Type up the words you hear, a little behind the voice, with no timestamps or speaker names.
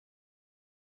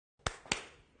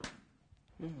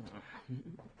Good.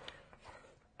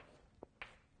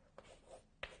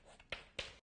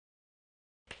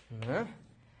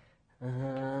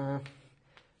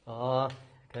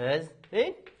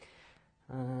 See?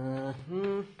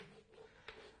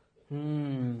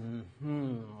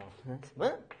 That's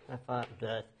what? I thought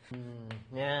that.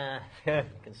 Yeah,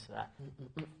 good stuff.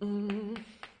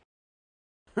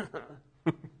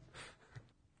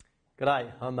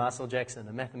 G'day, I'm Marcel Jackson,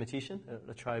 a mathematician at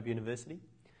La Trobe University.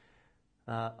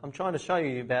 I'm trying to show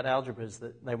you about algebras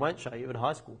that they won't show you at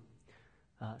high school.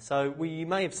 You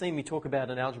may have seen me talk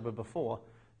about an algebra before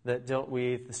that dealt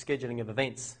with the scheduling of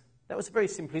events. That was a very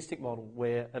simplistic model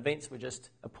where events were just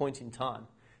a point in time.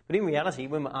 But in reality,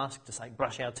 when we're asked to, say,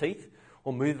 brush our teeth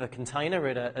or move a container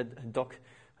at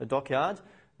a dockyard,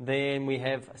 then we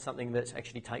have something that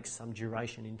actually takes some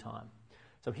duration in time.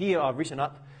 So here I've written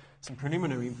up some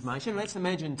preliminary information. Let's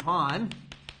imagine time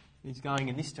is going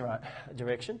in this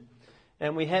direction.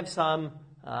 And we have some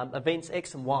events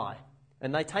x and y.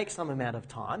 And they take some amount of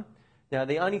time. Now,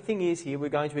 the only thing is here, we're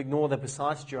going to ignore the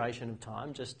precise duration of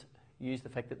time, just use the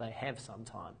fact that they have some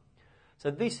time.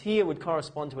 So this here would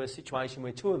correspond to a situation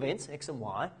where two events, x and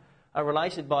y, are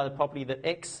related by the property that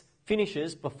x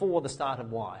finishes before the start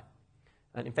of y.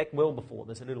 And in fact, well before,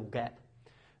 there's a little gap.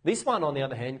 This one, on the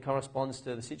other hand, corresponds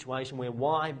to the situation where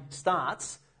y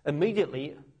starts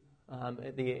immediately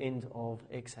at the end of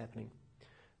x happening.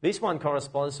 This one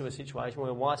corresponds to a situation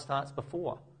where y starts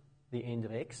before the end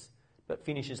of x, but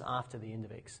finishes after the end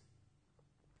of x.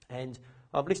 And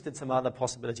I've listed some other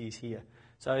possibilities here.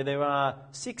 So there are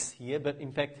 6 here, but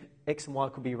in fact, x and y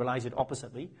could be related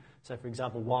oppositely. So for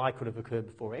example, y could have occurred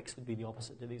before x, would be the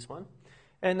opposite to this one.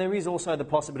 And there is also the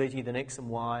possibility that x and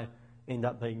y end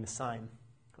up being the same,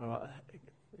 or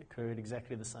occur at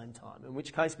exactly the same time, in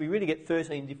which case we really get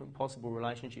 13 different possible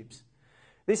relationships.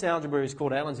 This algebra is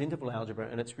called Allen's interval algebra,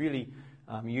 and it's really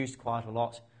used quite a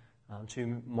lot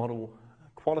to model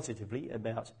qualitatively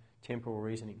about temporal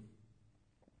reasoning.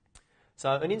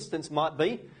 So an instance might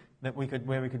be that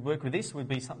where we could work with this would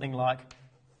be something like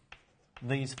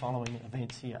these following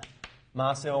events here.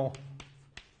 Marcel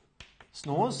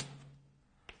snores,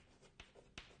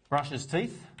 brushes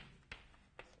teeth,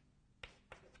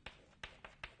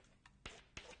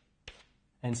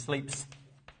 and sleeps.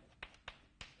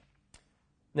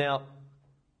 Now,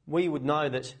 we would know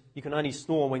that you can only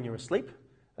snore when you're asleep,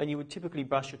 and you would typically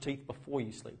brush your teeth before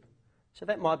you sleep. So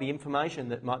that might be information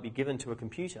that might be given to a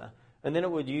computer, and then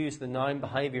it would use the known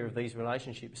behaviour of these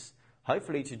relationships,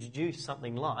 hopefully to deduce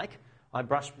something like, I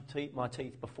brush my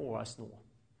teeth before I snore.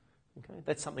 Okay?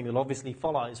 That's something that obviously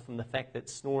follows from the fact that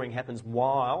snoring happens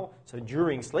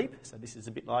during sleep, so this is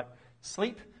a bit like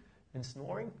sleep and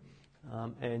snoring,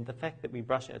 and the fact that we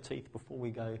brush our teeth before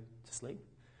we go to sleep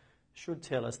should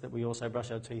tell us that we also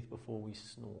brush our teeth before we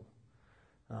snore.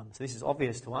 So this is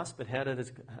obvious to us, but how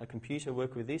does a computer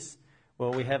work with this?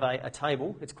 Well, we have a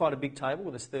table. It's quite a big table.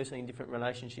 There's 13 different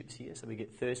relationships here, so we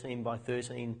get 13 by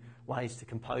 13 ways to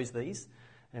compose these,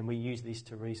 and we use this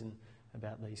to reason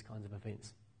about these kinds of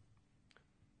events.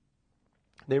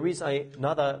 There is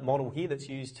another model here that's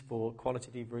used for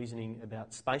qualitative reasoning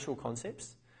about spatial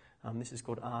concepts. This is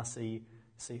called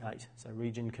RCC8, so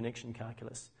Region Connection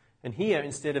Calculus. And here,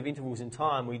 instead of intervals in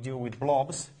time, we deal with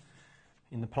blobs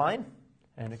in the plane.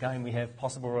 And again, we have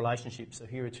possible relationships. So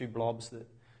here are two blobs that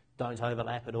don't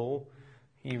overlap at all.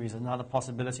 Here is another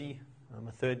possibility.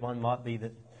 A third one might be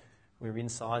that we're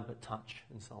inside but touch,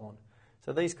 and so on.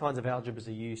 So these kinds of algebras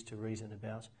are used to reason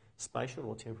about spatial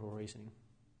or temporal reasoning.